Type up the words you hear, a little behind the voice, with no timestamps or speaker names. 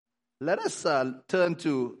Let us turn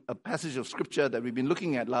to a passage of scripture that we've been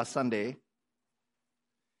looking at last Sunday.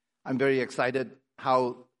 I'm very excited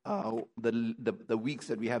how the weeks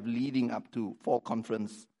that we have leading up to fall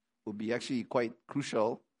conference will be actually quite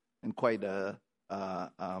crucial and quite a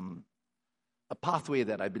pathway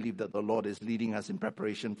that I believe that the Lord is leading us in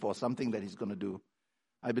preparation for something that He's going to do.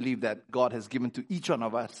 I believe that God has given to each one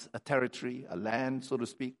of us a territory, a land, so to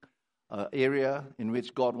speak, an area in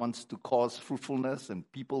which God wants to cause fruitfulness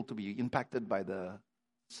and people to be impacted by the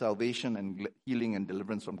salvation and healing and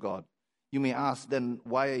deliverance from God. You may ask, then,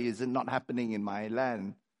 why is it not happening in my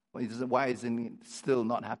land? Why is it still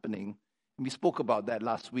not happening? And we spoke about that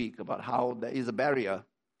last week, about how there is a barrier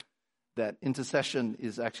that intercession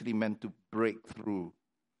is actually meant to break through.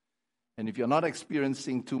 And if you're not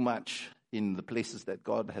experiencing too much in the places that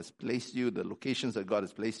God has placed you, the locations that God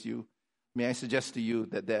has placed you, may I suggest to you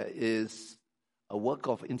that there is a work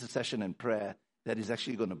of intercession and prayer that is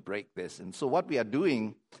actually going to break this. And so what we are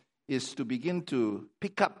doing is to begin to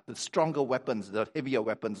pick up the stronger weapons, the heavier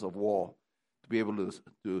weapons of war, to be able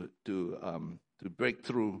to break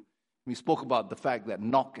through. We spoke about the fact that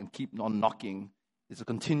knock and keep on knocking is a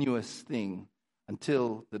continuous thing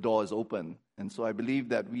until the door is open. And so I believe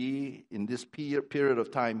that we, in this period of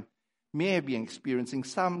time, may be experiencing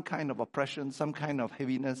some kind of oppression, some kind of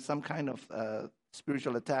heaviness, some kind of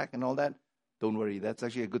spiritual attack and all that. Don't worry, that's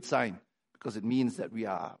actually a good sign, because it means that we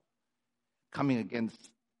are coming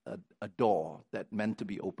against a door that meant to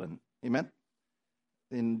be open. Amen?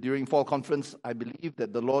 During fall conference, I believe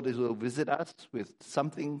that the Lord will visit us with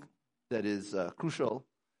something that is crucial,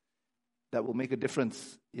 that will make a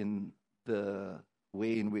difference in the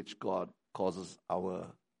way in which God causes our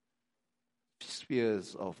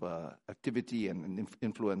spheres of activity and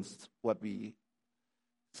influence, what we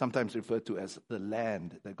sometimes refer to as the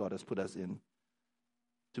land that God has put us in,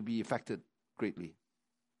 to be affected greatly.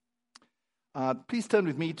 Please turn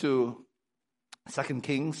with me to 2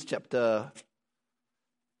 Kings chapter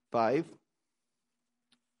 5.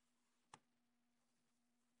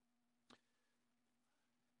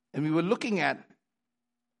 And we were looking at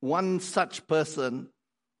one such person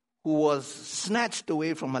who was snatched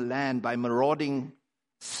away from her land by marauding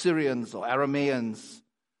Syrians or Arameans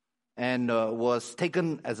and was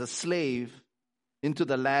taken as a slave into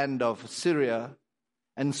the land of Syria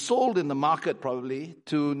and sold in the market probably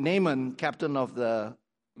to Naaman, captain of the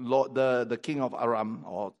king of Aram,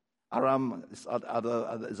 or Aram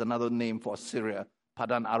is another name for Syria.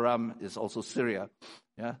 Padan Aram is also Syria.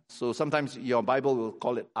 Yeah. So sometimes your Bible will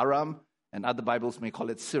call it Aram and other Bibles may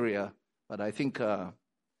call it Syria, but I think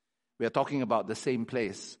we are talking about the same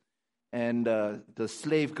place. And the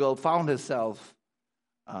slave girl found herself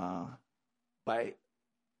by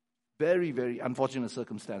very, very unfortunate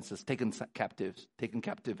circumstances taken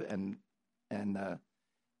captive and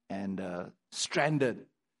stranded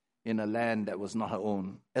in a land that was not her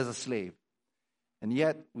own as a slave. And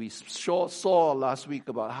yet we saw last week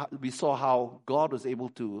how God was able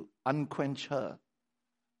to unquench her,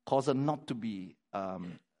 cause her not to be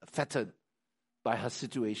fettered by her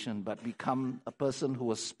situation, but become a person who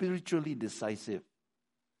was spiritually decisive.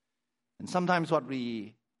 And sometimes what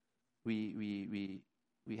we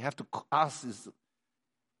have to ask is,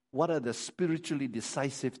 what are the spiritually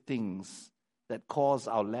decisive things that cause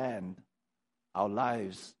our land, our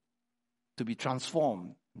lives, to be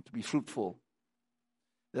transformed, to be fruitful?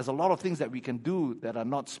 There's a lot of things that we can do that are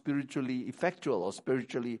not spiritually effectual or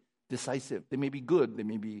spiritually decisive. They may be good, they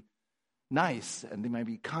may be nice, and they may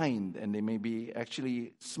be kind, and they may be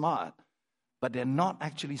actually smart, but they're not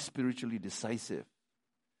actually spiritually decisive.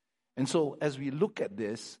 And so as we look at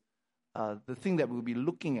this, the thing that we'll be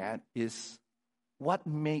looking at is what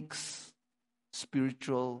makes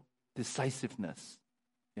spiritual decisiveness.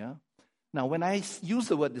 Yeah. Now, when I use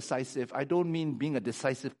the word decisive, I don't mean being a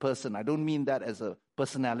decisive person. I don't mean that as a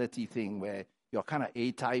personality thing where you're kind of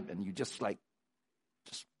A-type and you just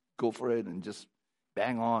go for it and just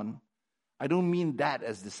bang on. I don't mean that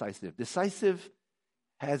as decisive. Decisive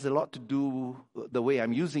has a lot to do, the way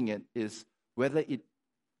I'm using it is whether it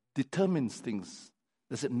determines things.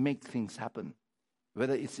 Does it make things happen?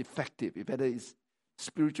 Whether it's effective, whether it's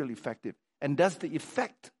spiritually effective. And does the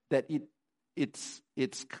effect that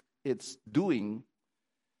it's doing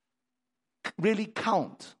really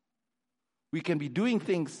count? We can be doing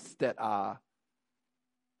things that are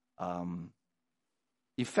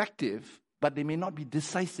effective, but they may not be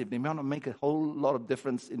decisive. They may not make a whole lot of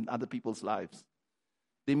difference in other people's lives.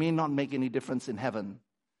 They may not make any difference in heaven.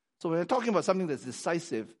 So when we're talking about something that's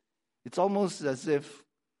decisive, it's almost as if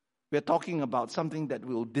we're talking about something that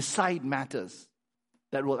will decide matters,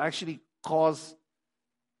 that will actually cause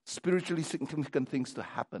spiritually significant things to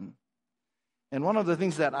happen. And one of the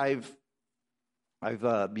things that I've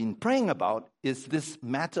been praying about is this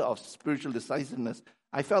matter of spiritual decisiveness.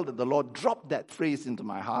 I felt that the Lord dropped that phrase into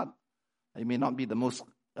my heart. It may not be the most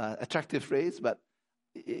attractive phrase, but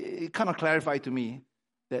it kind of clarified to me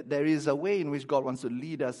that there is a way in which God wants to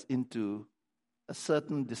lead us into a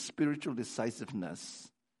certain spiritual decisiveness.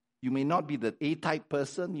 You may not be the A-type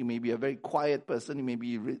person. You may be a very quiet person. You may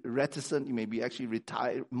be reticent. You may be actually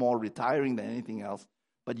more retiring than anything else.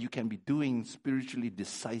 But you can be doing spiritually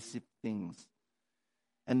decisive things.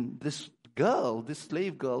 And this girl, this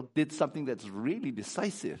slave girl, did something that's really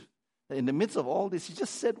decisive. In the midst of all this, she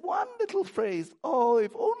just said one little phrase, "Oh,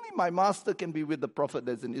 if only my master can be with the prophet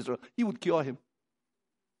that's in Israel, he would cure him."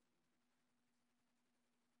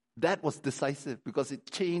 That was decisive because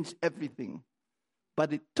it changed everything.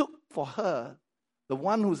 But it took for her, the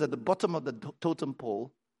one who's at the bottom of the totem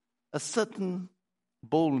pole, a certain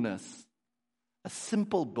boldness, a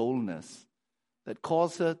simple boldness that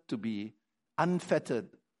caused her to be unfettered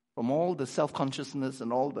from all the self-consciousness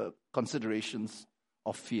and all the considerations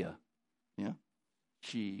of fear. Yeah?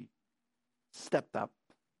 She stepped up.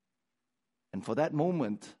 And for that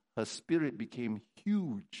moment, her spirit became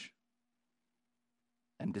huge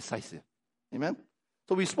and decisive. Amen?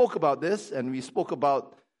 So we spoke about this, and we spoke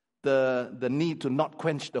about the need to not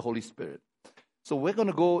quench the Holy Spirit. So we're going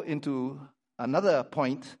to go into another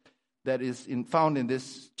point that is found in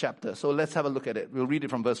this chapter. So let's have a look at it. We'll read it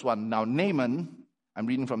from verse 1. Now Naaman, I'm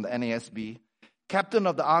reading from the NASB, captain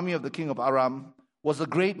of the army of the king of Aram, was a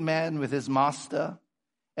great man with his master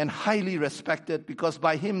and highly respected because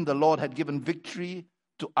by him the Lord had given victory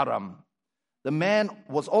to Aram. The man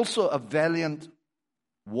was also a valiant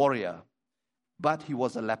warrior, but he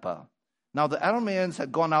was a leper. Now the Arameans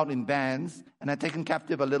had gone out in bands and had taken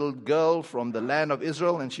captive a little girl from the land of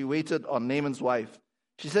Israel, and she waited on Naaman's wife.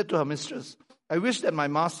 She said to her mistress, "I wish that my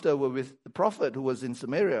master were with the prophet who was in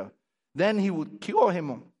Samaria. Then he would cure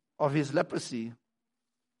him of his leprosy."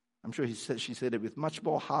 I'm sure she said it with much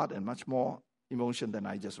more heart and much more emotion than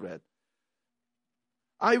I just read.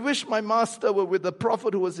 "I wish my master were with the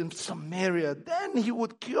prophet who was in Samaria. Then he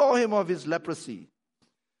would cure him of his leprosy."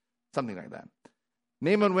 Something like that.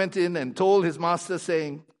 Naaman went in and told his master,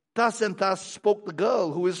 saying, "Thus and thus spoke the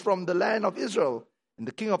girl who is from the land of Israel." And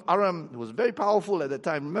the king of Aram, who was very powerful at the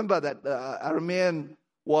time, remember that Aramean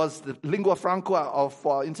was the lingua franca of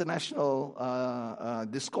international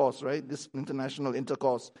discourse, right? This international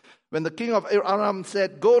intercourse. When the king of Aram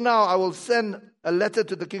said, "Go now, I will send a letter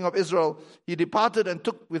to the king of Israel," he departed and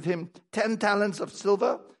took with him 10 talents of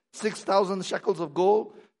silver, 6,000 shekels of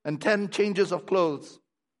gold, and 10 changes of clothes.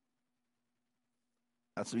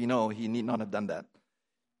 As we know, he need not have done that.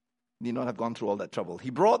 Need not have gone through all that trouble. He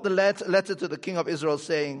brought the letter to the king of Israel,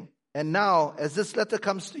 saying, "And now, as this letter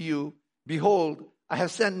comes to you, behold, I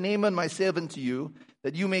have sent Naaman my servant to you,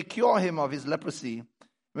 that you may cure him of his leprosy."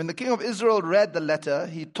 When the king of Israel read the letter,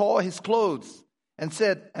 he tore his clothes and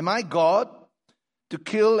said, "Am I God to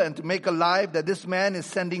kill and to make alive, that this man is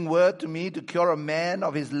sending word to me to cure a man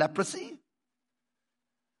of his leprosy?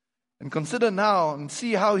 And consider now and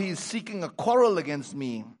see how he is seeking a quarrel against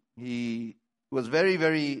me." He was very,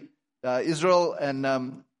 very, Israel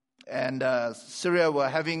and Syria were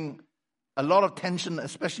having a lot of tension,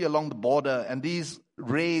 especially along the border. And these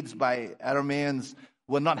raids by Arameans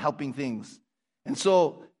were not helping things. And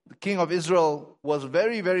so the king of Israel was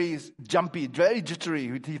very, very jumpy, very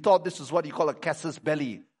jittery. He thought this was what you call a casus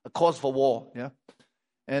belli, a cause for war. Yeah.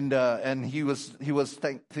 And he was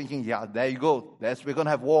thinking, yeah, there you go. We're going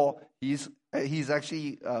to have war. He's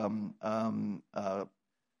actually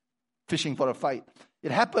fishing for a fight.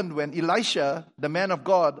 It happened when Elisha, the man of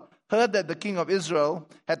God, heard that the king of Israel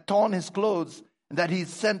had torn his clothes, and that he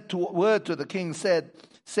sent word to the king,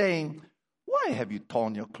 saying, "Why have you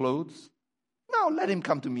torn your clothes? Now let him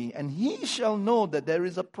come to me, and he shall know that there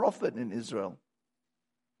is a prophet in Israel."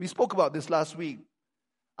 We spoke about this last week.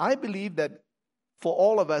 I believe that for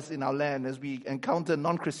all of us in our land, as we encounter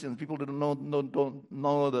non-Christians, people who don't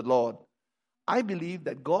know the Lord, I believe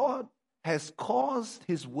that God has caused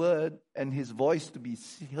his word and his voice to be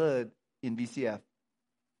heard in VCF.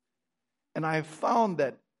 And I have found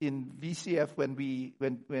that in VCF,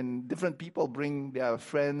 when different people bring their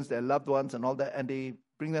friends, their loved ones and all that, and they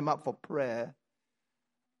bring them up for prayer,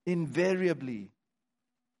 invariably,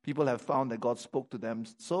 people have found that God spoke to them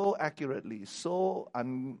so accurately, so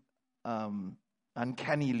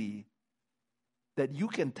uncannily, that you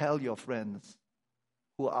can tell your friends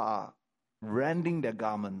who are rending their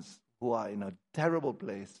garments, who are in a terrible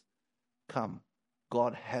place, "Come,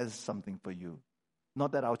 God has something for you."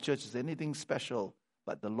 Not that our church is anything special,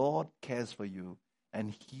 but the Lord cares for you, and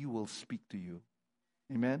he will speak to you.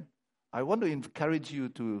 Amen? I want to encourage you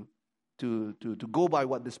to go by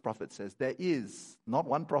what this prophet says. There is not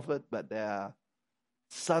one prophet, but there are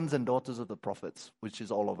sons and daughters of the prophets, which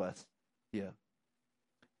is all of us here.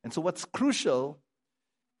 And so what's crucial,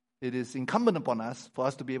 it is incumbent upon us for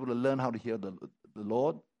us to be able to learn how to hear the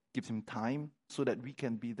Lord, give him time, so that we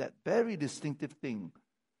can be that very distinctive thing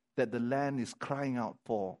that the land is crying out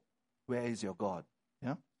for. Where is your God?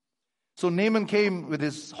 Yeah. So Naaman came with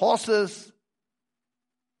his horses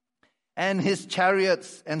and his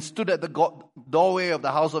chariots and stood at the doorway of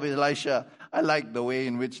the house of Elisha. I like the way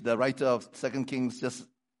in which the writer of 2 Kings just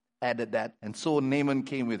added that. And so Naaman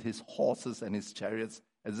came with his horses and his chariots,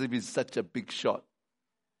 as if he's such a big shot.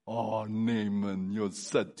 Oh, Naaman, you're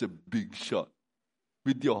such a big shot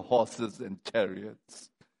with your horses and chariots.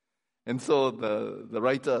 And so the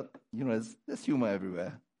writer, there's humor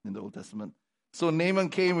everywhere in the Old Testament. So Naaman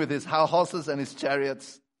came with his horses and his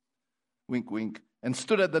chariots, wink, wink, and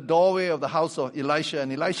stood at the doorway of the house of Elisha.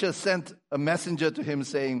 And Elisha sent a messenger to him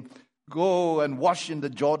saying, go and wash in the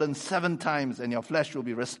Jordan 7 times, and your flesh will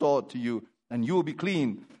be restored to you, and you will be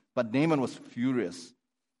clean. But Naaman was furious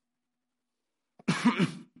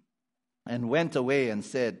and went away and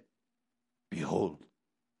said, behold,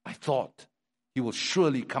 I thought he will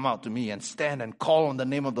surely come out to me and stand and call on the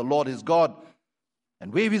name of the Lord his God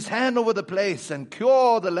and wave his hand over the place and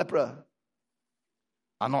cure the leper.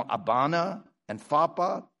 Are not Abana and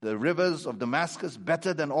Pharpar, the rivers of Damascus,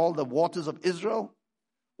 better than all the waters of Israel?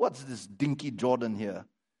 What's this dinky Jordan here?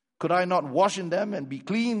 Could I not wash in them and be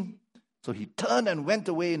clean? So he turned and went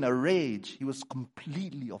away in a rage. He was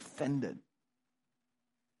completely offended.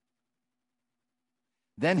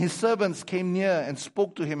 Then his servants came near and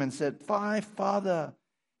spoke to him and said, my father,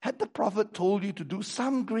 had the prophet told you to do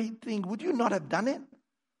some great thing, would you not have done it?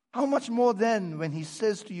 How much more then when he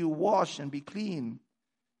says to you, wash and be clean?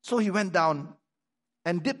 So he went down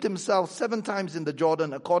and dipped himself 7 times in the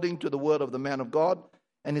Jordan according to the word of the man of God,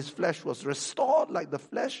 and his flesh was restored like the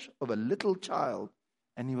flesh of a little child,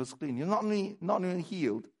 and he was clean. He was not only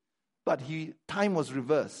healed, but time was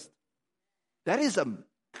reversed. That is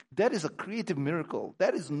a creative miracle.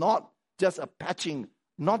 That is not just a patching,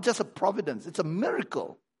 not just a providence. It's a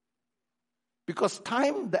miracle. Because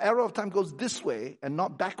the arrow of time goes this way and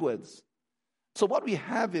not backwards. So what we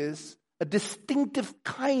have is a distinctive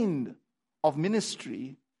kind of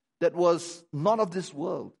ministry that was not of this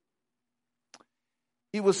world.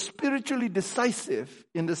 It was spiritually decisive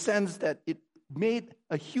in the sense that it made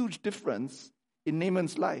a huge difference in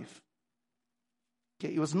Naaman's life.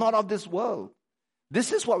 Okay, it was not of this world.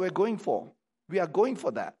 This is what we're going for. We are going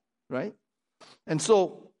for that, right? And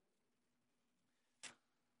so,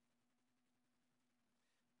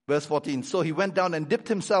 verse 14, so he went down and dipped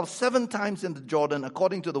himself 7 times in the Jordan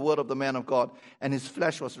according to the word of the man of God, and his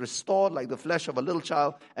flesh was restored like the flesh of a little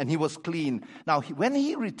child, and he was clean. Now, when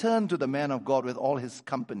he returned to the man of God with all his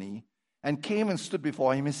company and came and stood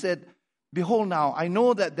before him, he said, behold now, I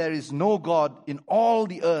know that there is no God in all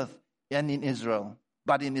the earth and in Israel,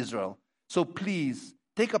 but in Israel. So please,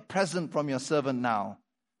 take a present from your servant now.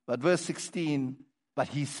 But verse 16, but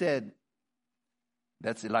he said,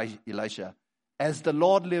 that's Elisha, as the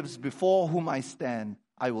Lord lives before whom I stand,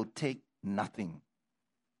 I will take nothing.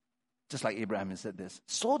 Just like Abraham has said this,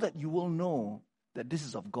 so that you will know that this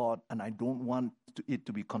is of God, and I don't want it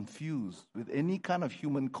to be confused with any kind of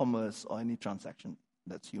human commerce or any transaction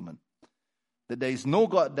that's human. That there is no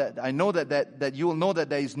God, that I know that you will know that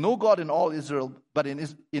there is no God in all Israel, but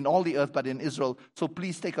in all the earth, but in Israel. So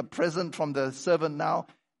please take a present from the servant now.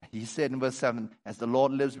 He said in verse 7, as the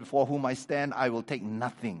Lord lives before whom I stand, I will take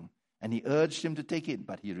nothing. And he urged him to take it,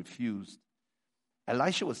 but he refused.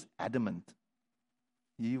 Elisha was adamant.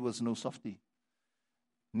 He was no softy.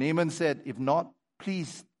 Naaman said, if not,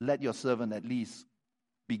 please let your servant at least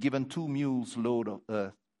be given 2 mules load of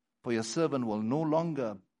earth, for your servant will no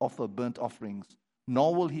longer offer burnt offerings,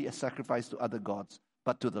 nor will he sacrifice to other gods,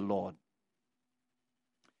 but to the Lord.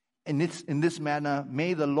 In this manner,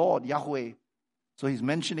 may the Lord, Yahweh, so he's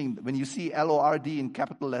mentioning, when you see L-O-R-D in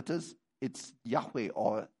capital letters, it's Yahweh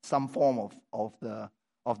or some form of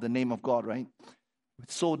the name of God, right?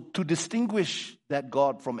 So to distinguish that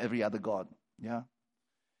God from every other God, yeah.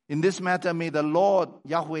 In this matter, may the Lord,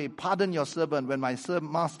 Yahweh, pardon your servant when my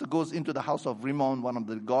master goes into the house of Rimmon, one of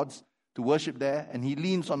the gods, to worship there, and he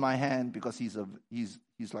leans on my hand because he's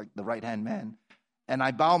like the right-hand man. And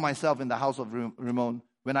I bow myself in the house of Rimmon.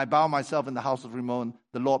 When I bow myself in the house of Rimmon,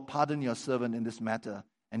 the Lord pardon your servant in this matter.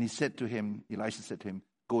 And Elisha said to him,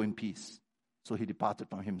 go in peace. So he departed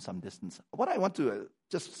from him some distance. What I want to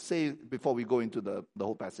just say before we go into the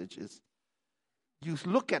whole passage is, you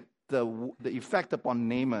look at the effect upon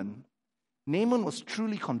Naaman. Naaman was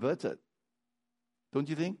truly converted. Don't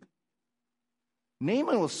you think?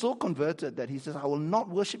 Naaman was so converted that he says, I will not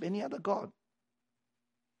worship any other God.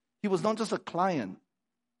 He was not just a client.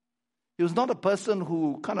 He was not a person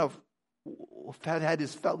who kind of had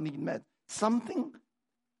his felt need met. Something,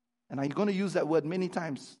 and I'm going to use that word many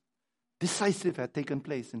times, decisive had taken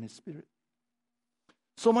place in his spirit.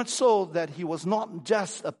 So much so that he was not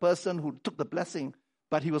just a person who took the blessing,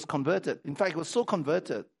 but he was converted. In fact, he was so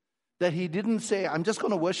converted that he didn't say, I'm just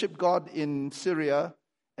going to worship God in Syria,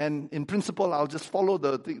 and in principle, I'll just follow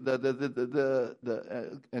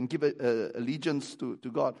and give allegiance to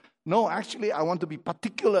God. No, actually, I want to be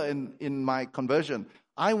particular in my conversion.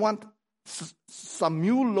 I want some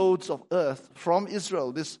mule loads of earth from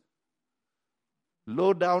Israel, this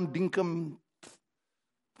low-down, dinkum,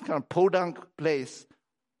 kind of podunk place,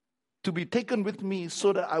 to be taken with me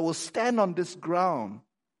so that I will stand on this ground,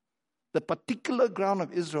 the particular ground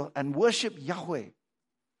of Israel, and worship Yahweh.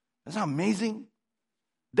 Isn't that amazing?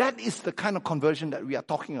 That is the kind of conversion that we are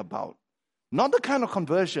talking about. Not the kind of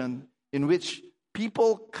conversion in which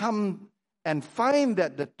people come and find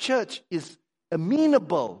that the church is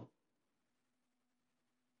amenable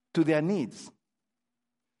to their needs.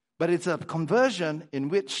 But it's a conversion in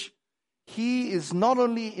which he is not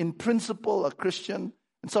only in principle a Christian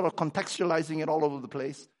and sort of contextualizing it all over the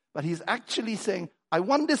place, but he's actually saying, I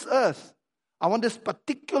want this earth. I want this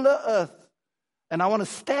particular earth. And I want to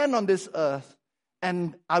stand on this earth.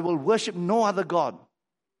 And I will worship no other God.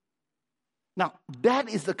 Now, that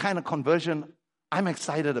is the kind of conversion I'm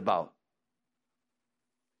excited about.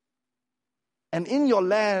 And in your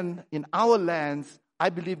land, in our lands,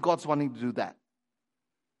 I believe God's wanting to do that.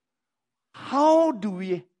 How do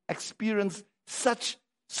we experience such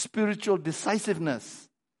spiritual decisiveness?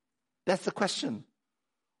 That's the question.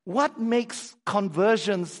 What makes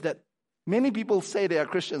conversions that many people say they are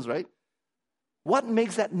Christians, right? What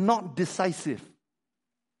makes that not decisive?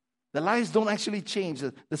 The lives don't actually change.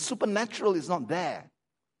 The supernatural is not there.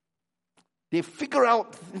 They figure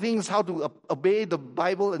out things, how to obey the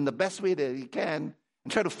Bible in the best way that they can,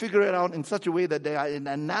 and try to figure it out in such a way that they are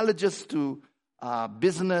analogous to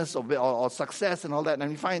business or success and all that. And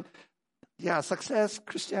we find, success,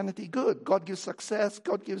 Christianity, good. God gives success.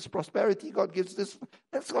 God gives prosperity. God gives this.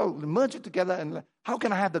 Let's go merge it together. And how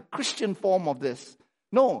can I have the Christian form of this?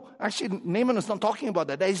 No, actually, Naaman is not talking about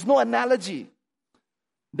that. There is no analogy.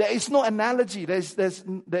 There is no analogy. There's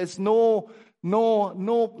no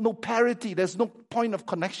parity. There's no point of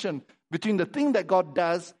connection between the thing that God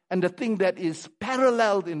does and the thing that is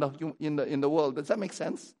paralleled in the world. Does that make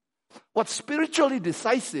sense? What's spiritually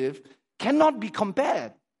decisive cannot be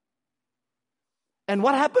compared. And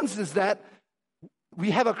what happens is that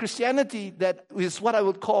we have a Christianity that is what I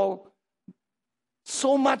would call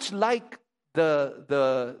so much like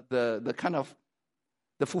the kind of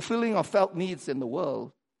the fulfilling of felt needs in the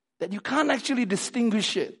world, that you can't actually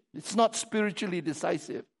distinguish it. It's not spiritually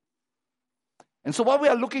decisive. And so what we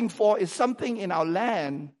are looking for is something in our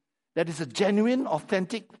land that is a genuine,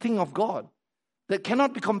 authentic thing of God that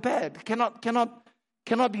cannot be compared,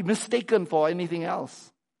 cannot be mistaken for anything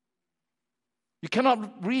else. You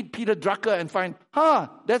cannot read Peter Drucker and find,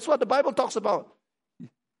 that's what the Bible talks about.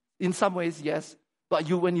 In some ways, yes. But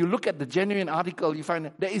when you look at the genuine article, you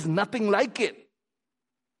find there is nothing like it.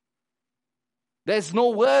 There's no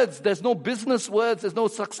words, there's no business words, there's no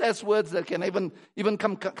success words that can even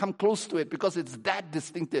come close to it, because it's that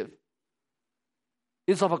distinctive.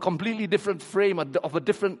 It's of a completely different frame, of a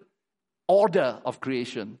different order of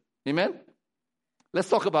creation. Amen? Let's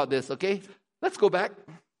talk about this, okay? Let's go back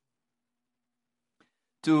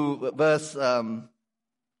to verse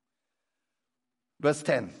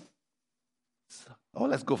 10.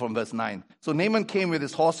 Let's go from verse 9. So Naaman came with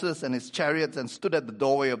his horses and his chariots and stood at the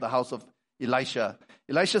doorway of the house of Elisha.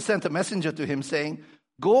 Elisha sent a messenger to him saying,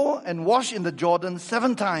 go and wash in the Jordan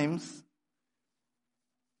 7 times,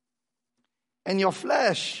 and your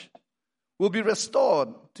flesh will be restored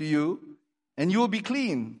to you, and you will be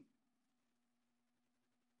clean.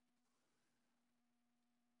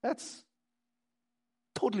 That's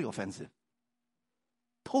totally offensive.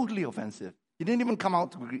 Totally offensive. He didn't even come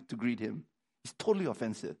out to greet him. It's totally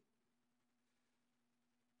offensive.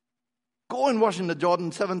 Go and wash in the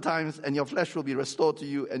Jordan 7 times, and your flesh will be restored to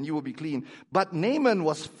you, and you will be clean. But Naaman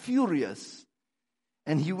was furious,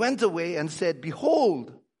 and he went away and said,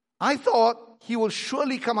 behold, I thought he will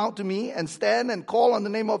surely come out to me and stand and call on the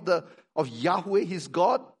name of Yahweh, his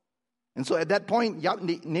God. And so at that point,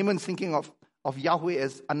 Naaman's thinking of Yahweh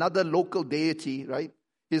as another local deity, right?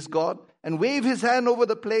 His God, and wave his hand over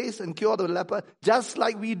the place and cure the leper, just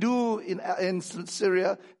like we do in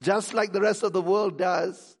Syria, just like the rest of the world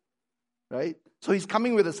does. right? So he's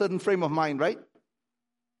coming with a certain frame of mind, right?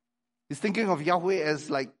 He's thinking of Yahweh as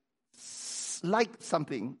like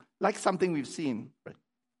something we've seen,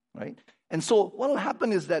 right? And so what will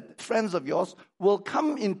happen is that friends of yours will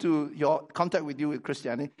come into your contact with you with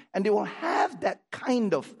Christianity, and they will have that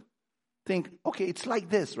kind of think, okay, it's like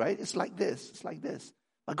this, right? It's like this, it's like this.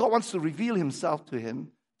 But God wants to reveal himself to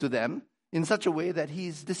them in such a way that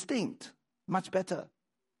he's distinct, much better.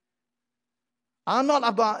 Are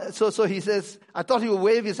not so he says, I thought he would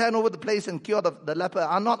wave his hand over the place and cure the leper.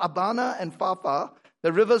 Are not Abana and Pharpar,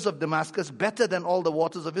 the rivers of Damascus, better than all the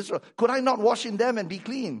waters of Israel? Could I not wash in them and be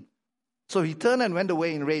clean? So he turned and went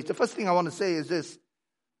away in rage. The first thing I want to say is this.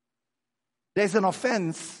 There's an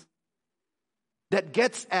offense that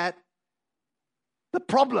gets at the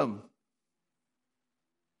problem.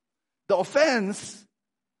 The offense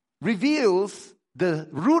reveals the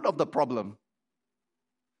root of the problem.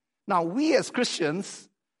 Now, we as Christians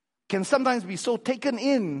can sometimes be so taken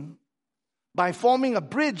in by forming a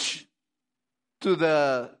bridge to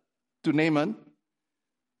Naaman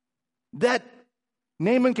that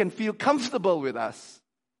Naaman can feel comfortable with us.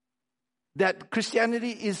 That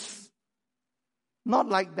Christianity is not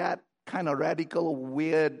like that kind of radical,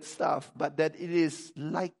 weird stuff, but that it is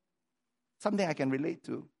like something I can relate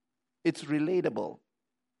to. It's relatable.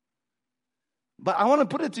 But I want to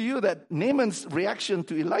put it to you that Naaman's reaction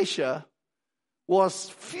to Elisha was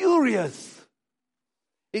furious.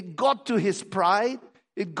 It got to his pride.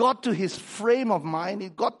 It got to his frame of mind.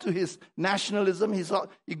 It got to his nationalism.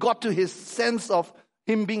 It got to his sense of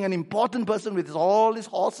him being an important person with all his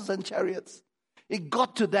horses and chariots. It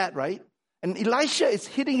got to that, right? And Elisha is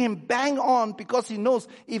hitting him bang on because he knows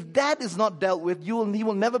if that is not dealt with, he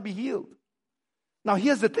will never be healed. Now,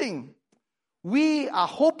 here's the thing. We are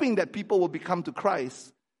hoping that people will become to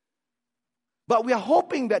Christ. But we are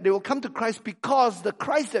hoping that they will come to Christ because the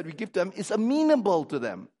Christ that we give to them is amenable to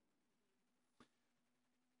them.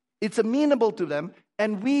 It's amenable to them,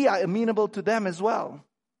 and we are amenable to them as well.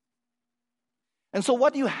 And so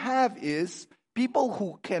what you have is people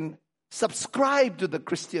who can subscribe to the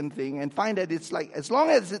Christian thing and find that it's like, as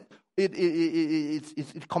long as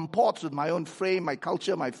it comports with my own frame, my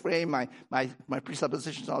culture, my frame, my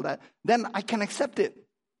presuppositions, all that, then I can accept it.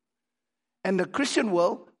 And the Christian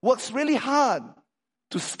world works really hard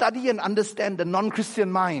to study and understand the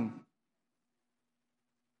non-Christian mind.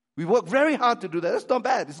 We work very hard to do that. That's not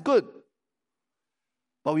bad. It's good.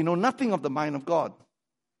 But we know nothing of the mind of God.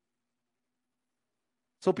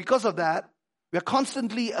 So because of that, we are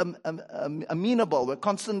constantly amenable. We're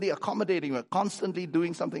constantly accommodating. We're constantly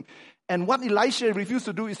doing something. And what Elisha refused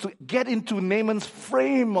to do is to get into Naaman's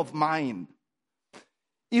frame of mind.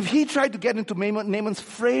 If he tried to get into Naaman's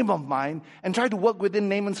frame of mind and tried to work within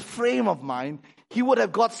Naaman's frame of mind, he would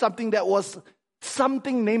have got something that was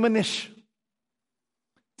something Naamanish.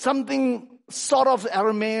 Something sort of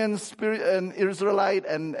Aramean, spirit, and Israelite,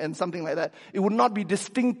 and something like that. It would not be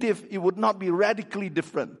distinctive. It would not be radically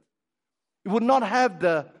different. It would not have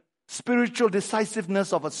the spiritual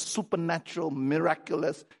decisiveness of a supernatural,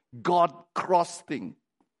 miraculous, God-cross thing.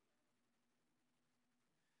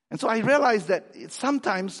 And so I realized that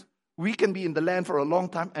sometimes we can be in the land for a long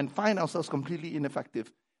time and find ourselves completely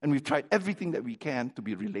ineffective. And we've tried everything that we can to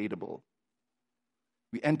be relatable.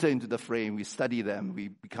 We enter into the frame, we study them, we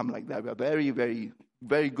become like that. We are very, very,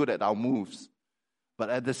 very good at our moves. But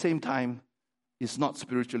at the same time, it's not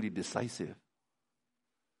spiritually decisive.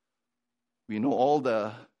 We know all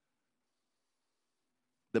the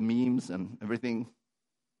memes and everything.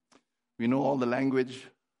 We know all the language.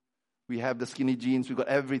 We have the skinny jeans. We got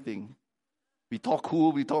everything. We talk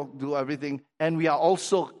cool. Do everything. And we are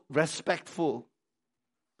also respectful.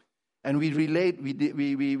 And we relate.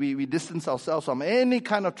 We distance ourselves from any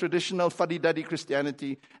kind of traditional fuddy-duddy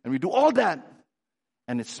Christianity. And we do all that.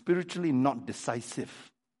 And it's spiritually not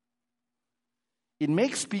decisive. It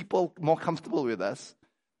makes people more comfortable with us.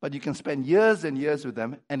 But you can spend years and years with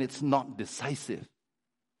them, and it's not decisive.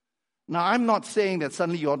 Now, I'm not saying that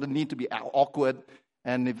suddenly you ought to need to be awkward,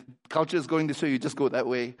 and if culture is going this way, you just go that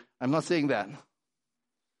way. I'm not saying that.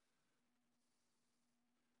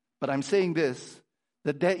 But I'm saying this,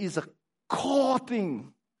 that there is a core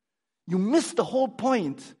thing. You miss the whole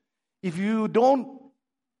point if you don't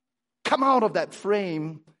come out of that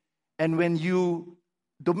frame, and when you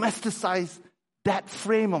domesticize that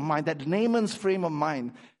frame of mind, that Naaman's frame of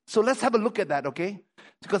mind. So let's have a look at that, okay?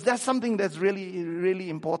 Because that's something that's really, really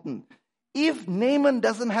important. If Naaman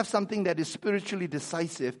doesn't have something that is spiritually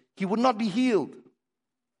decisive, he would not be healed.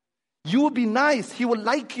 You would be nice. He would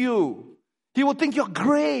like you. He would think you're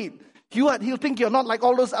great. He'll think you're not like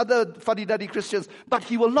all those other fuddy-duddy Christians, but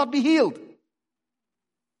he will not be healed.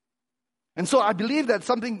 And so I believe that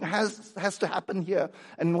something has to happen here.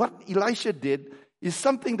 And what Elisha did is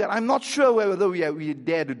something that I'm not sure whether we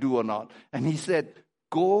dare to do or not. And he said,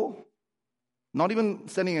 go, not even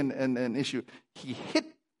sending an issue. He hit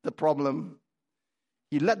the problem.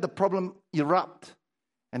 He let the problem erupt.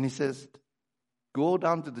 And he says, go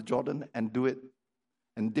down to the Jordan and do it.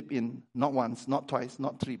 And dip in, not once, not twice,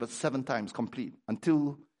 not 3, but 7 times complete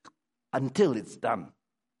until it's done.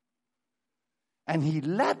 And he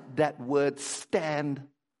let that word stand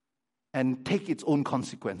and take its own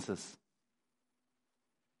consequences.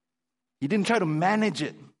 He didn't try to manage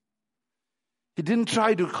it. He didn't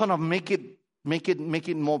try to kind of make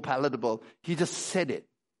it more palatable. He just said it.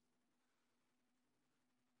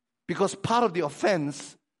 Because part of the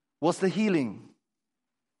offense was the healing.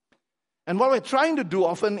 And what we're trying to do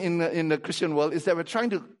often in the Christian world is that we're trying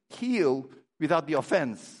to heal without the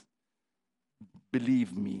offense.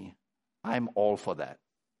 Believe me, I'm all for that.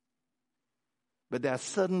 But there are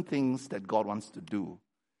certain things that God wants to do.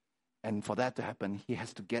 And for that to happen, He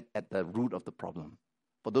has to get at the root of the problem.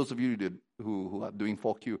 For those of you who are doing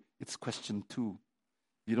 4Q, it's question 2.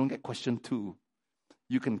 If you don't get question 2,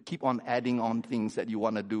 you can keep on adding on things that you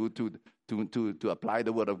want to do to apply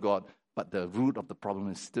the Word of God. But the root of the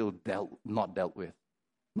problem is still not dealt with.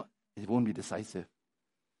 It won't be decisive.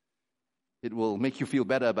 It will make you feel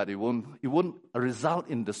better, but it won't result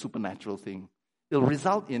in the supernatural thing. It'll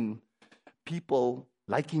result in people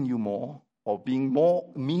liking you more or being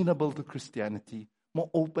more amenable to Christianity, more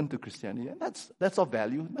open to Christianity. And that's of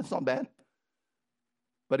value. That's not bad.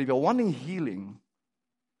 But if you're wanting healing,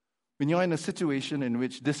 when you're in a situation in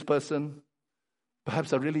which this person,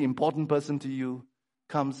 perhaps a really important person to you,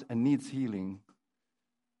 comes and needs healing,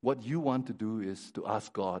 what you want to do is to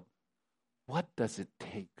ask God, what does it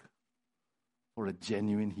take for a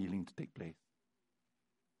genuine healing to take place?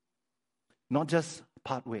 Not just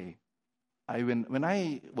part way. When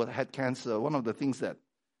I had cancer, one of the things that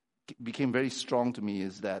became very strong to me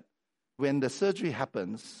is that when the surgery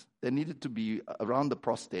happens, there needed to be around the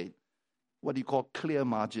prostate what you call clear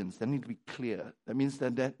margins. They need to be clear. That means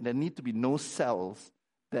that there need to be no cells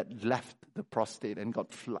that left the prostate and got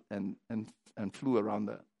and flew around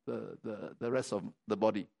the rest of the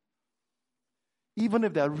body. Even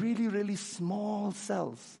if they are really, really small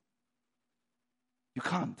cells, you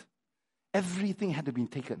can't. Everything had to be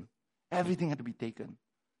taken. Everything had to be taken.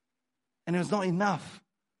 And it was not enough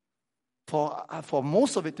for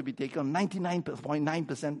most of it to be taken,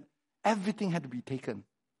 99.9%, everything had to be taken.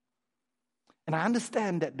 And I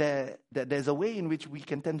understand that there's a way in which we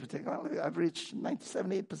can tend to take, average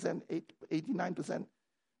 97%, 8%, 89%.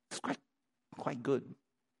 It's quite good.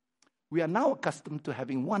 We are now accustomed to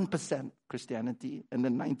having 1% Christianity and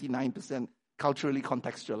then 99% culturally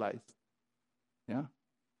contextualized. Yeah?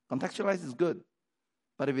 Contextualized is good.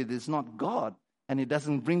 But if it is not God and it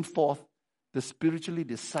doesn't bring forth the spiritually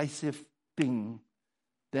decisive thing,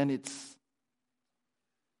 then it's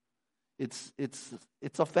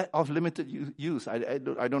of limited use. I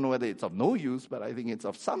don't know whether it's of no use, but I think it's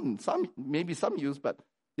of some maybe some use, but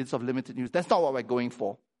it's of limited use. That's not what we're going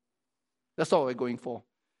for. That's not what we're going for.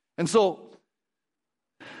 And so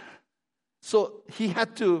he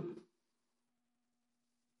had to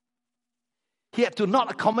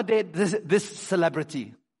not accommodate this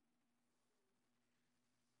celebrity.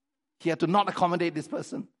 He had to not accommodate this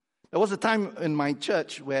person. There was a time in my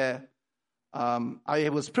church where I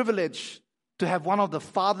was privileged to have one of the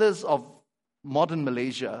fathers of modern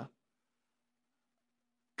Malaysia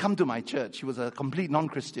come to my church. He was a complete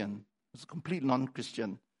non-Christian.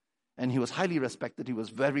 And he was highly respected. He was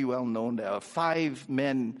very well known. There are 5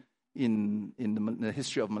 men in the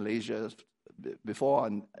history of Malaysia before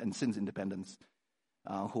and since independence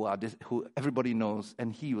who everybody knows,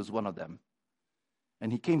 and he was one of them.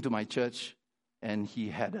 And he came to my church, and he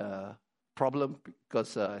had a problem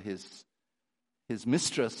because his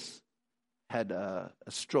mistress had a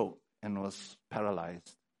stroke and was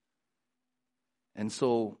paralyzed. And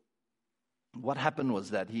so what happened was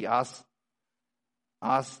that he asked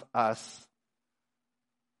us,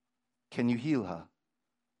 can you heal her?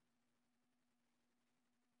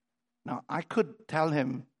 Now, I could tell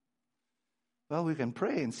him, well, we can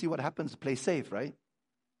pray and see what happens, play safe, right?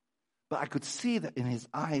 But I could see that in his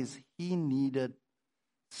eyes, he needed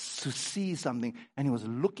to see something. And he was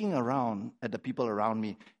looking around at the people around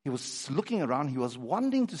me. He was looking around. He was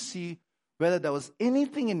wanting to see whether there was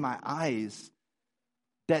anything in my eyes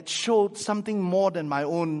that showed something more than my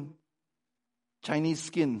own Chinese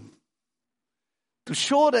skin. To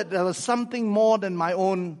show that there was something more than my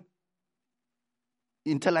own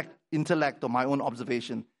intellect or my own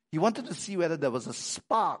observation. He wanted to see whether there was a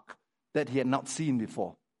spark that he had not seen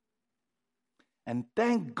before. And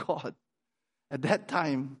thank God, at that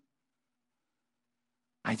time,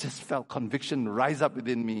 I just felt conviction rise up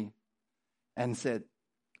within me and said,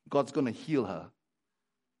 God's going to heal her.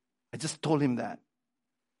 I just told him that.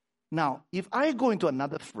 Now, if I go into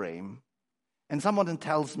another frame and someone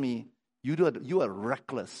tells me, you are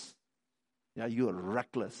reckless. Yeah, you are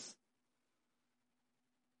reckless.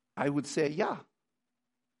 I would say, yeah.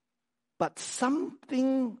 But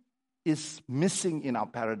something is missing in our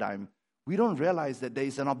paradigm. We don't realize that there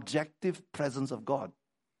is an objective presence of God.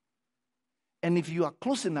 And if you are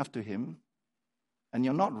close enough to him and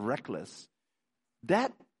you're not reckless,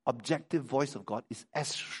 that objective voice of God is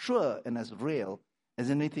as sure and as real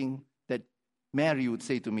as anything that Mary would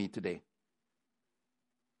say to me today.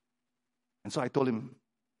 And so I told him,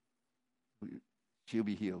 she'll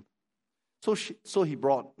be healed. So he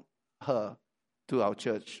brought her to our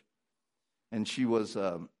church, and she was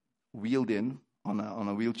wheeled in on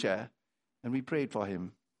a wheelchair, and we prayed for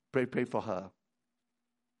him, prayed for her.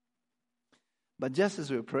 But just as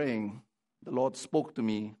we were praying, the Lord spoke to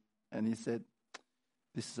me, and he said,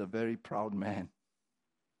 this is a very proud man.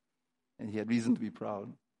 And he had reason to be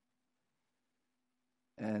proud.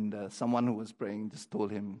 And someone who was praying just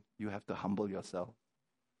told him, you have to humble yourself.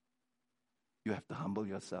 You have to humble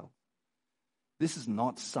yourself. This is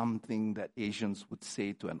not something that Asians would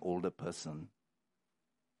say to an older person,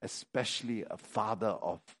 especially a father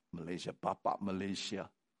of Malaysia, Bapa Malaysia.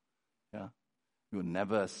 Yeah, you would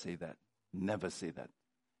never say that. Never say that.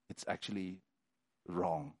 It's actually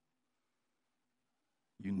wrong.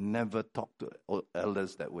 You never talk to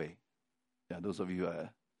elders that way. Yeah, those of you who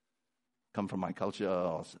come from my culture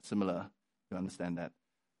or similar, you understand that.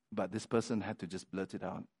 But this person had to just blurt it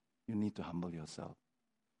out. You need to humble yourself.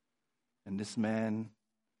 And this man,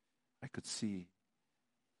 I could see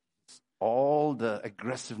all the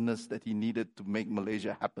aggressiveness that he needed to make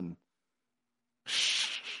Malaysia happen.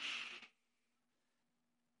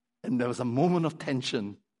 And there was a moment of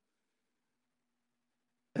tension.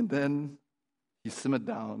 And then he simmered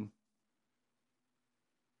down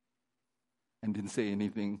and didn't say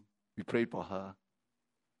anything. We prayed for her,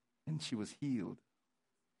 and she was healed.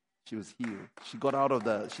 She was healed. She got out of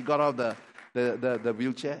the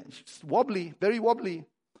wheelchair. She's wobbly, very wobbly,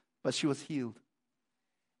 but she was healed.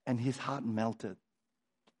 And his heart melted.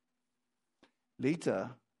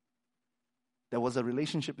 Later, there was a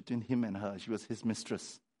relationship between him and her. She was his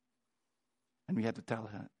mistress. And we had to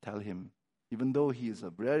tell him, even though he is a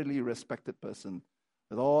very respected person,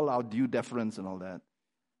 with all our due deference and all that,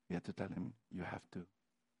 we had to tell him, you have to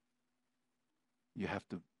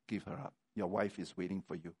give her up. Your wife is waiting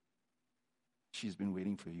for you. She's been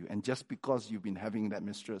waiting for you. And just because you've been having that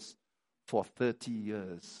mistress for 30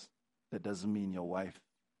 years, that doesn't mean your wife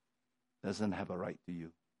doesn't have a right to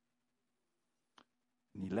you.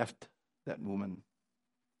 And he left that woman.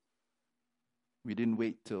 We didn't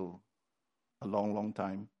wait till a long, long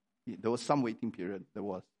time. There was some waiting period, there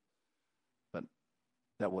was. But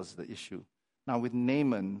that was the issue. Now with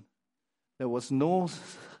Naaman, there was no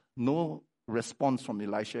response from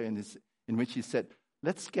Elisha in which he said,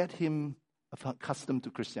 let's get him accustomed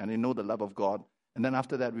to Christianity, know the love of God, and then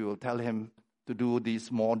after that we will tell him to do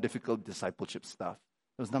these more difficult discipleship stuff.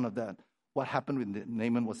 There was none of that. What happened with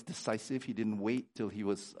Naaman was decisive. He didn't wait till he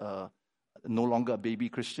was no longer a baby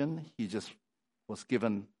Christian. He just was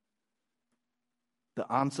given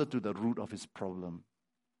the answer to the root of his problem.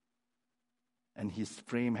 And his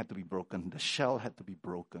frame had to be broken. The shell had to be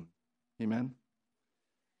broken. Amen?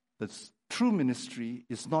 The true ministry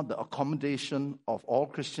is not the accommodation of all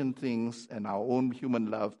Christian things and our own human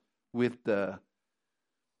love with the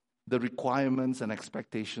requirements and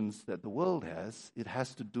expectations that the world has. It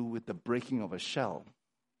has to do with the breaking of a shell.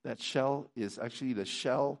 That shell is actually the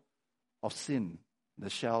shell of sin, the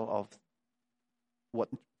shell of what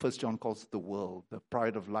 1 John calls the world, the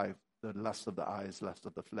pride of life, the lust of the eyes, lust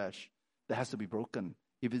of the flesh. That has to be broken.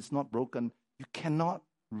 If it's not broken, you cannot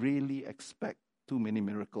really expect too many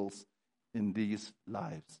miracles in these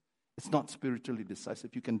lives. It's not spiritually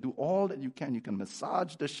decisive. You can do all that you can. You can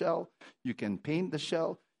massage the shell. You can paint the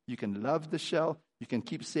shell. You can love the shell. You can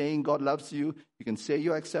keep saying God loves you. You can say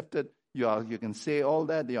you're accepted. You can say all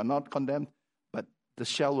that. You are not condemned. But the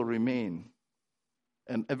shell will remain.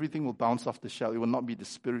 And everything will bounce off the shell. It will not be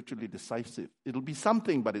spiritually decisive. It'll be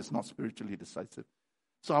something, but it's not spiritually decisive.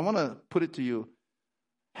 So I want to put it to you.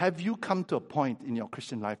 Have you come to a point in your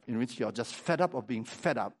Christian life in which you're just fed up of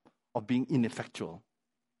being ineffectual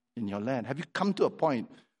in your land? Have you come to a point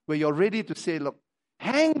where you're ready to say, look,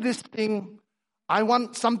 hang this thing. I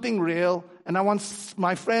want something real, and I want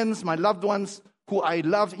my friends, my loved ones, who I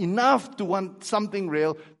love enough to want something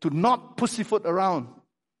real, to not pussyfoot around.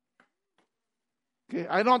 Okay,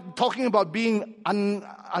 I'm not talking about being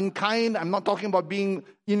unkind. I'm not talking about being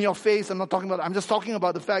in your face. I'm just talking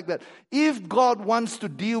about the fact that if God wants to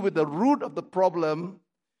deal with the root of the problem,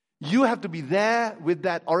 you have to be there with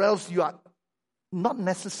that, or else you are not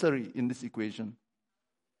necessary in this equation.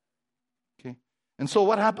 Okay, and so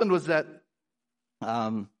what happened was that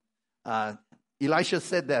Elisha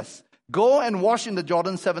said this, "Go and wash in the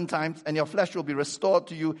Jordan 7 times, and your flesh will be restored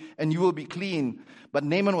to you, and you will be clean." But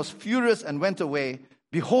Naaman was furious and went away.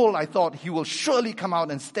 "Behold, I thought, he will surely come out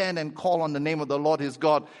and stand and call on the name of the Lord his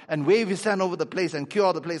God, and wave his hand over the place and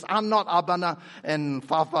cure the place. Are not Abana and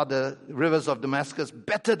Pharpar, the rivers of Damascus,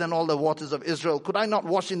 better than all the waters of Israel? Could I not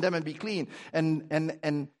wash in them and be clean?" And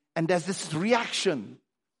there's this reaction.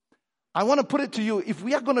 I want to put it to you, if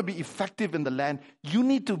we are going to be effective in the land, you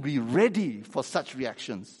need to be ready for such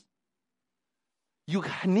reactions.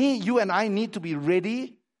 You and I need to be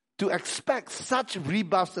ready to expect such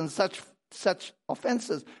rebuffs and such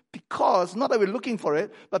offenses, because, not that we're looking for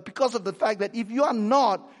it, but because of the fact that if you are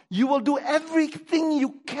not, you will do everything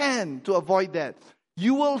you can to avoid that.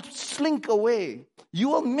 You will slink away. You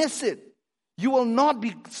will miss it. You will not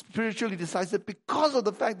be spiritually decisive because of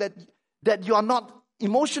the fact that you are not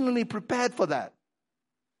emotionally prepared for that.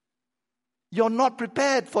 You're not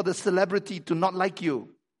prepared for the celebrity to not like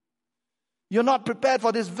you. You're not prepared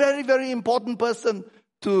for this very, very important person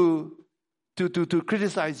to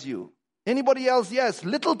criticize you. Anybody else? Yes.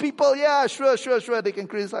 Little people, yeah, sure, they can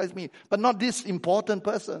criticize me. But not this important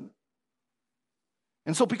person.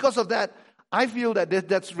 And so because of that, I feel that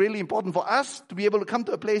that's really important for us to be able to come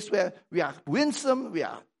to a place where we are winsome, we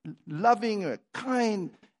are loving, we're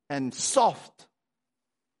kind, and soft.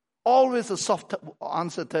 Always a soft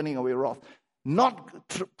answer, turning away wrath. Not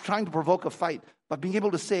trying to provoke a fight, but being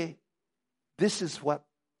able to say, this is what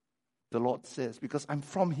the Lord says, because I'm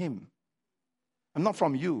from Him. I'm not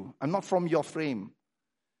from you. I'm not from your frame.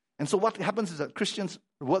 And so what happens is that Christians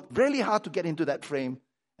work really hard to get into that frame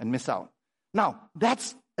and miss out. Now,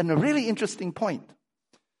 that's a really interesting point,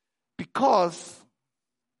 because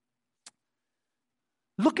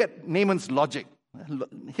look at Naaman's logic.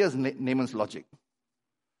 Here's Naaman's logic.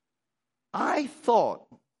 I thought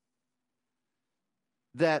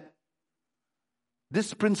that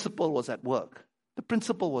this principle was at work. The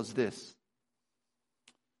principle was this.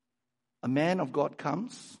 A man of God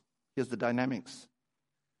comes, here's the dynamics,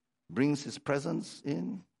 brings his presence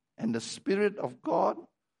in, and the Spirit of God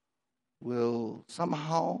will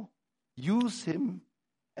somehow use him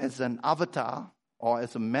as an avatar or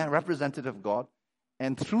as a representative of God,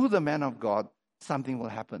 and through the man of God, something will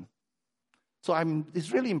happen. So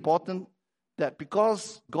it's really important that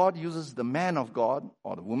because God uses the man of God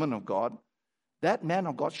or the woman of God, that man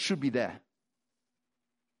of God should be there.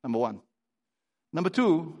 Number one. Number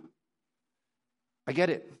two, I get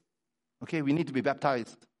it. Okay, we need to be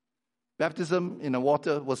baptized. Baptism in the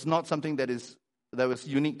water was not something that was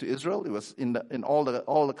unique to Israel. It was in all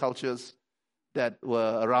the cultures that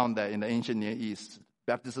were around there in the ancient Near East.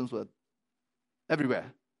 Baptisms were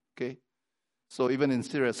everywhere. Okay, so even in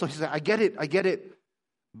Syria. So he said, I get it.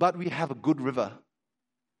 But we have a good river.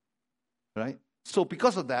 Right? So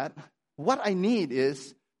because of that, what I need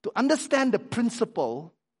is to understand the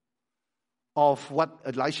principle of what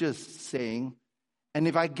Elisha is saying. And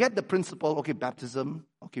if I get the principle, okay, baptism,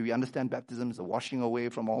 okay, we understand baptism is a washing away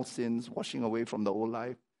from all sins, washing away from the old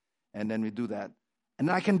life, and then we do that. And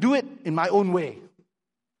then I can do it in my own way.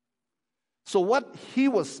 So what he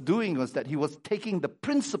was doing was that he was taking the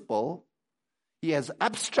principle, he is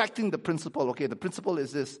abstracting the principle. Okay, the principle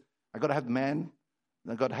is this: I got to have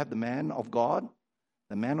the man of God.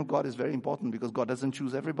 The man of God is very important because God doesn't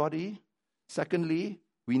choose everybody. Secondly,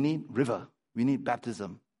 we need river. We need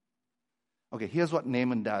baptism. Okay, here's what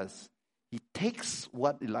Naaman does. He takes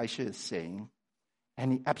what Elisha is saying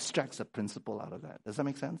and he abstracts a principle out of that. Does that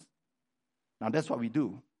make sense? Now that's what we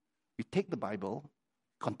do. We take the Bible,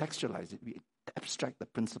 contextualize it, we abstract the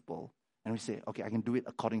principle, and we say, okay, I can do it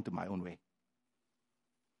according to my own way.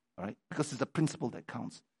 All right? Because it's a principle that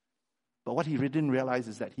counts. But what he didn't realize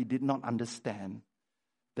is that he did not understand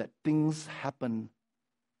that things happen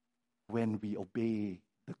when we obey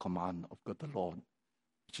the command of God the Lord,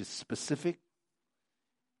 which is specific,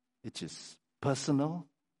 which is personal,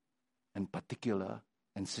 and particular,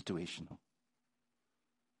 and situational.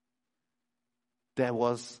 There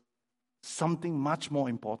was something much more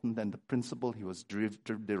important than the principle he was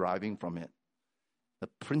deriving from it.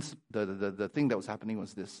 The thing that was happening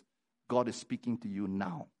was this: God is speaking to you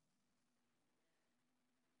now.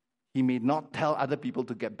 He may not tell other people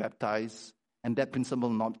to get baptized, and that principle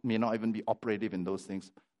may not even be operative in those things,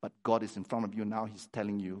 but God is in front of you now. He's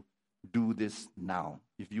telling you, do this now.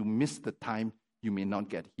 If you miss the time, you may not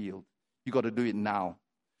get healed. You got to do it now.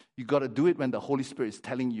 You got to do it when the Holy Spirit is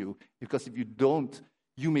telling you, because if you don't,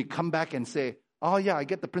 you may come back and say, oh yeah, I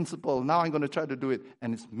get the principle, now I'm going to try to do it,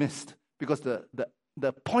 and it's missed. Because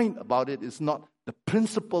the point about it is not the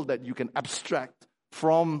principle that you can abstract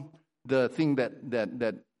from the thing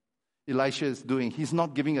that Elisha is doing. He's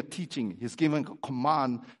not giving a teaching. He's giving a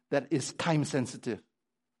command that is time sensitive.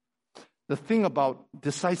 The thing about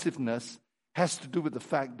decisiveness has to do with the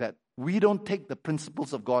fact that we don't take the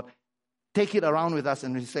principles of God, take it around with us,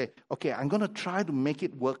 and we say, okay, I'm going to try to make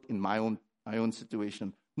it work in my own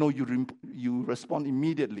situation. No, you respond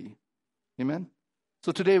immediately. Amen?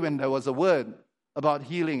 So today when there was a word about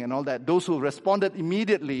healing and all that, those who responded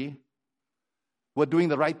immediately were doing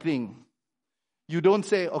the right thing. You don't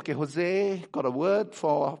say, okay, Jose got a word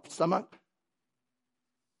for stomach.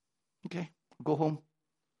 Okay, go home.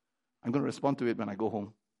 I'm going to respond to it when I go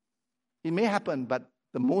home. It may happen, but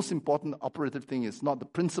the most important operative thing is not the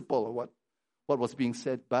principle of what was being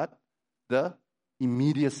said, but the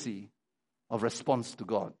immediacy of response to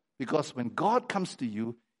God. Because when God comes to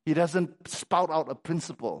you, He doesn't spout out a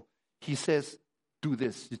principle. He says, do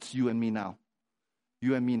this. It's you and me now.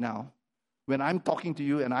 You and me now. When I'm talking to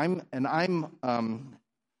you and I'm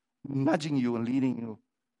nudging you and leading you,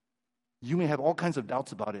 you may have all kinds of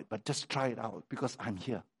doubts about it, but just try it out because I'm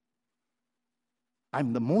here.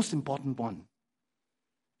 I'm the most important one.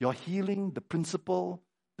 Your healing, the principle,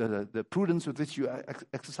 the prudence with which you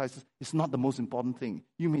exercise is not the most important thing.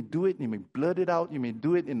 You may do it, you may blurt it out, you may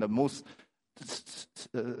do it in the most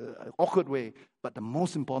awkward way, but the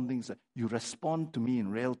most important thing is that you respond to me in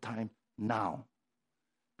real time now.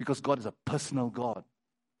 Because God is a personal God,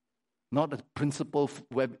 not a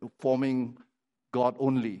principle-forming God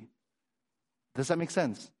only. Does that make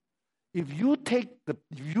sense? If you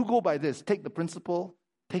go by this, take the principle,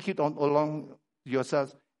 take it on along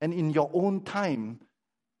yourselves, and in your own time,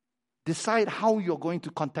 decide how you're going to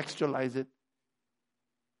contextualize it,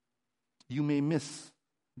 you may miss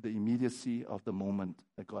the immediacy of the moment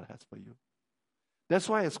that God has for you. That's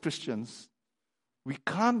why as Christians, we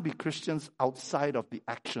can't be Christians outside of the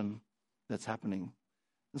action that's happening.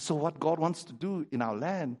 And so what God wants to do in our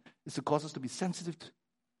land is to cause us to be sensitive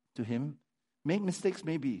to Him. Make mistakes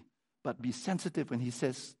maybe, but be sensitive when He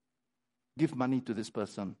says, give money to this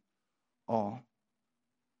person, or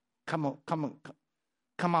come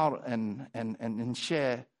out and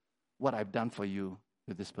share what I've done for you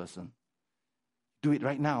with this person. Do it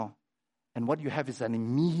right now. And what you have is an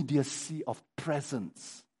immediacy of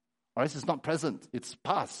presence. Or else it's not present, it's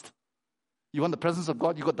past. You want the presence of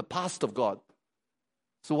God, you got the past of God.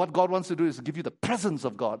 So what God wants to do is give you the presence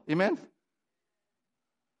of God. Amen?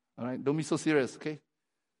 All right, don't be so serious, okay?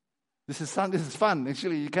 This is fun.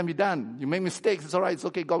 Actually, it can be done. You make mistakes, it's all right. It's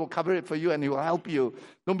okay. God will cover it for you and He will help you.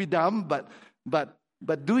 Don't be dumb, but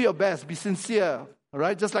do your best. Be sincere, all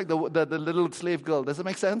right? Just like the little slave girl. Does it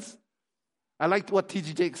make sense? I like what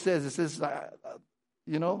T.G. Jakes says. It says,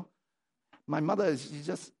 my mother, she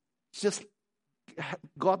just,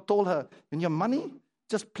 God told her, in your money,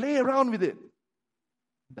 just play around with it.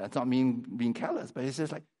 That's not mean being careless, but he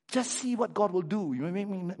says just see what God will do. You may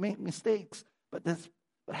make mistakes, but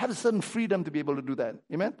have a certain freedom to be able to do that.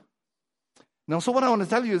 Amen? Now, so what I want to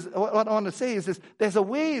tell you is, what I want to say is there's a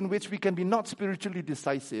way in which we can be not spiritually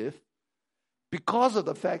decisive because of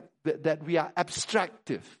the fact that we are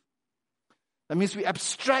abstractive. That means we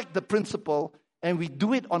abstract the principle and we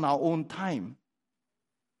do it on our own time.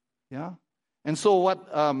 Yeah? And so what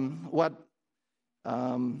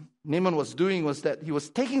Naaman was doing was that he was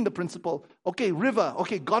taking the principle, okay, river,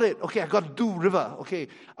 okay, got it, okay, I got to do river, okay,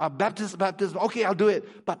 baptism, okay, I'll do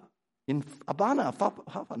it. But in Abana,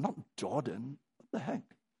 not Jordan, what the heck?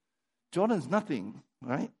 Jordan is nothing,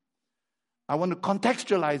 right? I want to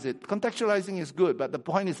contextualize it. Contextualizing is good, but the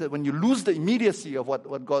point is that when you lose the immediacy of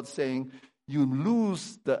what God's saying, you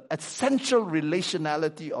lose the essential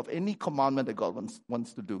relationality of any commandment that God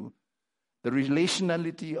wants to do. The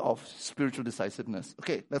relationality of spiritual decisiveness.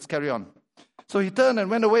 Okay, let's carry on. So he turned and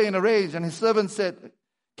went away in a rage, and his servant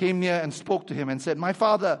came near and spoke to him and said, my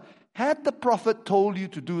father, had the prophet told you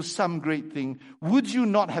to do some great thing, would you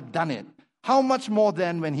not have done it? How much more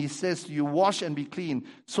then when he says to you, wash and be clean?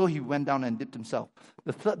 So he went down and dipped himself.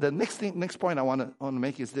 The next point I want to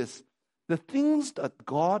make is this. The things that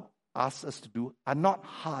God asks us to do are not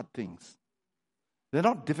hard things. They're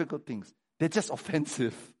not difficult things. They're just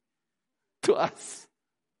offensive to us.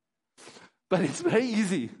 But it's very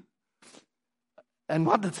easy. And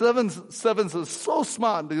what the servants are so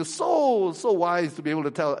smart, they're so wise to be able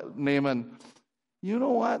to tell Naaman, you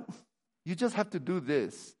know what? You just have to do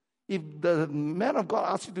this. If the man of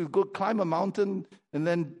God asks you to go climb a mountain and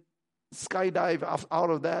then skydive out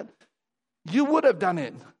of that, you would have done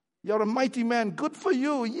it. You're a mighty man. Good for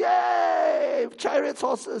you. Yay! Chariots,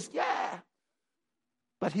 horses. Yeah.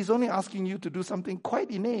 But he's only asking you to do something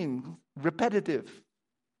quite inane, repetitive.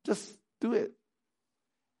 Just do it.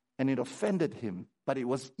 And it offended him, but it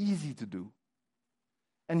was easy to do.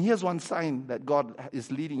 And here's one sign that God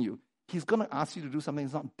is leading you. He's going to ask you to do something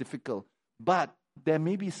that's not difficult. But there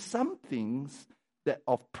may be some things that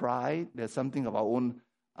of pride, there's something of our own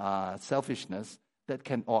selfishness that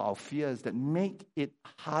can, or our fears that make it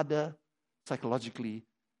harder psychologically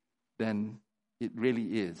than it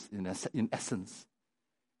really is in essence.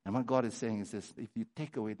 And what God is saying is this: if you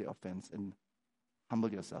take away the offense and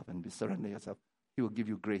humble yourself and surrender yourself, He will give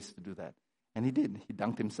you grace to do that. And He did. He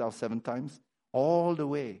dunked Himself 7 times, all the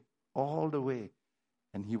way,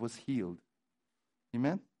 and He was healed.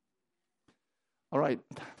 Amen? All right.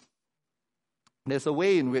 There's a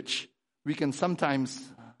way in which we can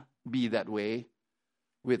sometimes be that way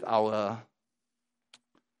with our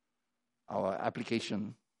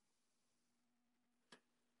application.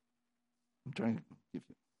 I'm trying to give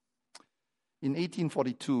you. In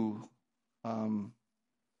 1842,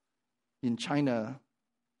 in China,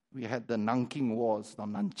 we had the Nanking Wars, the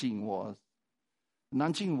Nanjing Wars. The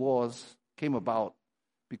Nanjing Wars came about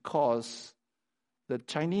because the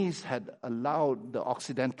Chinese had allowed the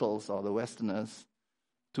Occidentals or the Westerners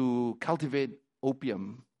to cultivate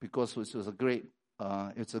opium because it was a great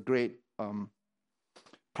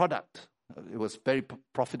product. It was very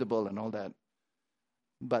profitable and all that.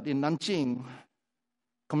 But in Nanjing,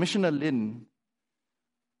 Commissioner Lin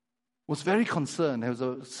was very concerned. He was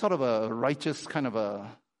a sort of a righteous kind of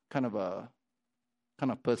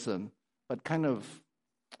person, but kind of,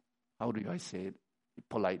 how do I say it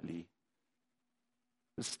politely?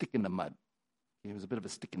 A stick in the mud. He was a bit of a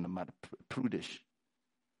stick in the mud, prudish.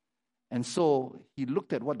 And so he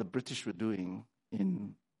looked at what the British were doing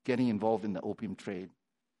in getting involved in the opium trade,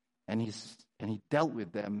 and he dealt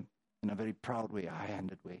with them in a very proud way, a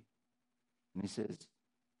high-handed way. And he says,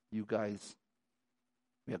 you guys,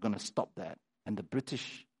 we are going to stop that. And the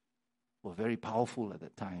British were very powerful at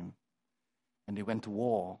that time, and they went to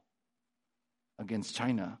war against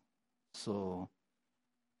China. So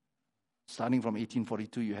starting from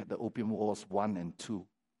 1842, you had the Opium Wars 1 and 2.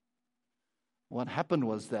 What happened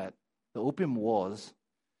was that the Opium Wars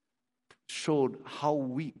showed how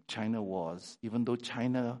weak China was, even though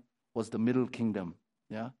China was the middle kingdom.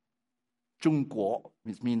 Yeah, 中国,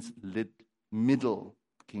 which means middle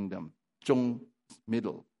kingdom. 中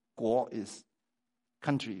middle, 国 is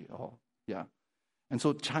country. And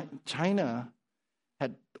so China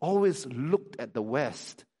had always looked at the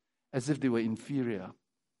West as if they were inferior.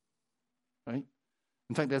 Right?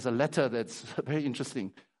 In fact, there's a letter that's very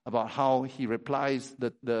interesting about how he replies,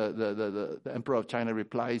 the Emperor of China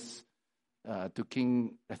replies to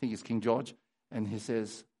King, I think it's King George, and he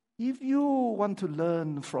says, if you want to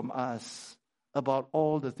learn from us about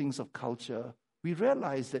all the things of culture, we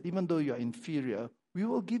realize that even though you are inferior, we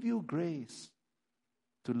will give you grace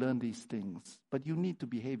to learn these things, but you need to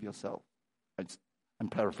behave yourself. I'm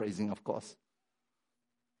paraphrasing, of course.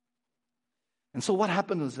 And so what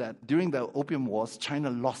happened was that during the Opium Wars, China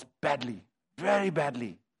lost badly, very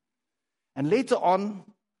badly. And later on,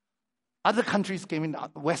 other countries came in,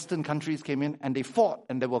 Western countries came in, and they fought,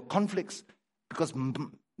 and there were conflicts because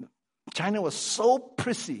China was so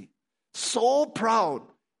prissy, so proud,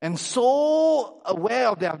 and so aware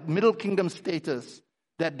of their middle kingdom status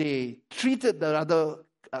that they treated the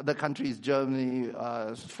other countries, Germany,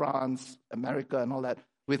 France, America, and all that,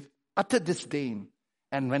 with utter disdain.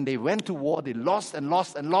 And when they went to war, they lost and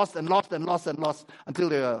lost and lost and lost and lost and lost until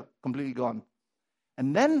they were completely gone.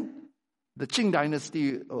 And then the Qing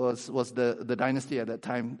dynasty was the dynasty at that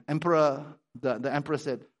time. The emperor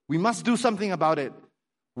said, we must do something about it.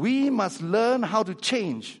 We must learn how to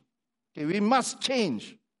change. Okay, we must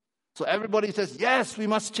change. So everybody says, yes, we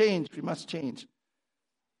must change. We must change.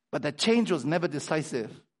 But that change was never decisive.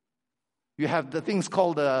 You have the things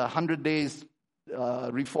called the 100 Days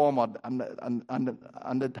Reform or under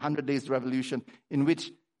 100 Days Revolution, in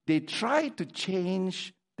which they try to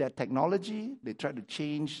change their technology, they try to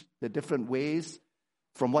change the different ways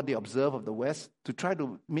from what they observe of the West to try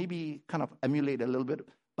to maybe kind of emulate a little bit.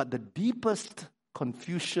 But the deepest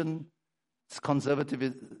Confucian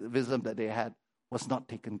conservatism that they had was not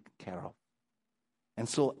taken care of. And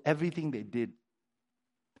so everything they did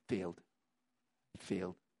failed. It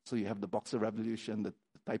failed. So you have the Boxer Revolution, the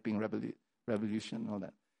typing revolution, all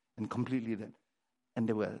that, and completely that. And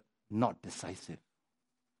they were not decisive.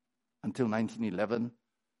 Until 1911,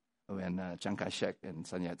 when Chiang Kai-shek and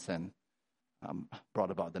Sun Yat-sen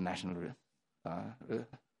brought about the national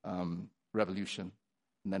Revolution,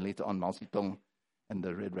 and then later on Mao Zedong and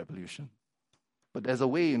the Red Revolution. But there's a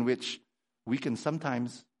way in which we can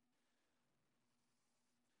sometimes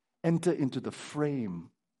enter into the frame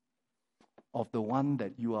of the one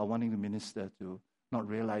that you are wanting to minister to, not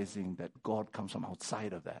realizing that God comes from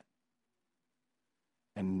outside of that,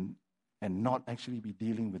 and not actually be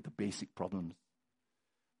dealing with the basic problems.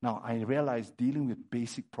 Now, I realize dealing with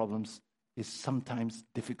basic problems is sometimes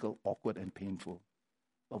difficult, awkward, and painful.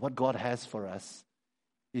 But what God has for us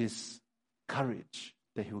is courage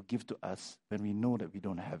that He will give to us when we know that we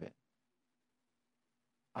don't have it.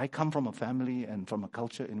 I come from a family and from a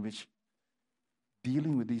culture in which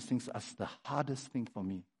dealing with these things is the hardest thing for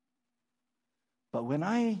me. But when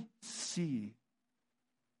I see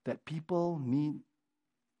that people need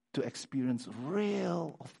to experience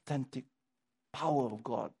real, authentic power of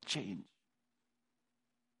God, change,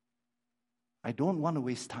 I don't want to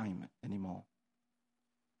waste time anymore.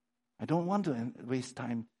 I don't want to waste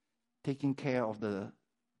time taking care of the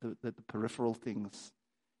peripheral things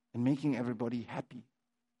and making everybody happy.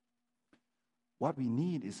 What we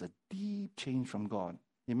need is a deep change from God.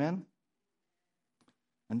 Amen?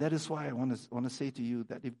 And that is why I want to say to you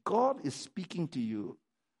that if God is speaking to you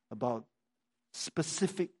about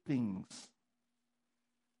specific things,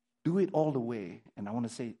 do it all the way. And I want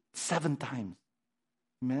to say 7 times.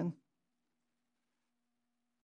 Amen?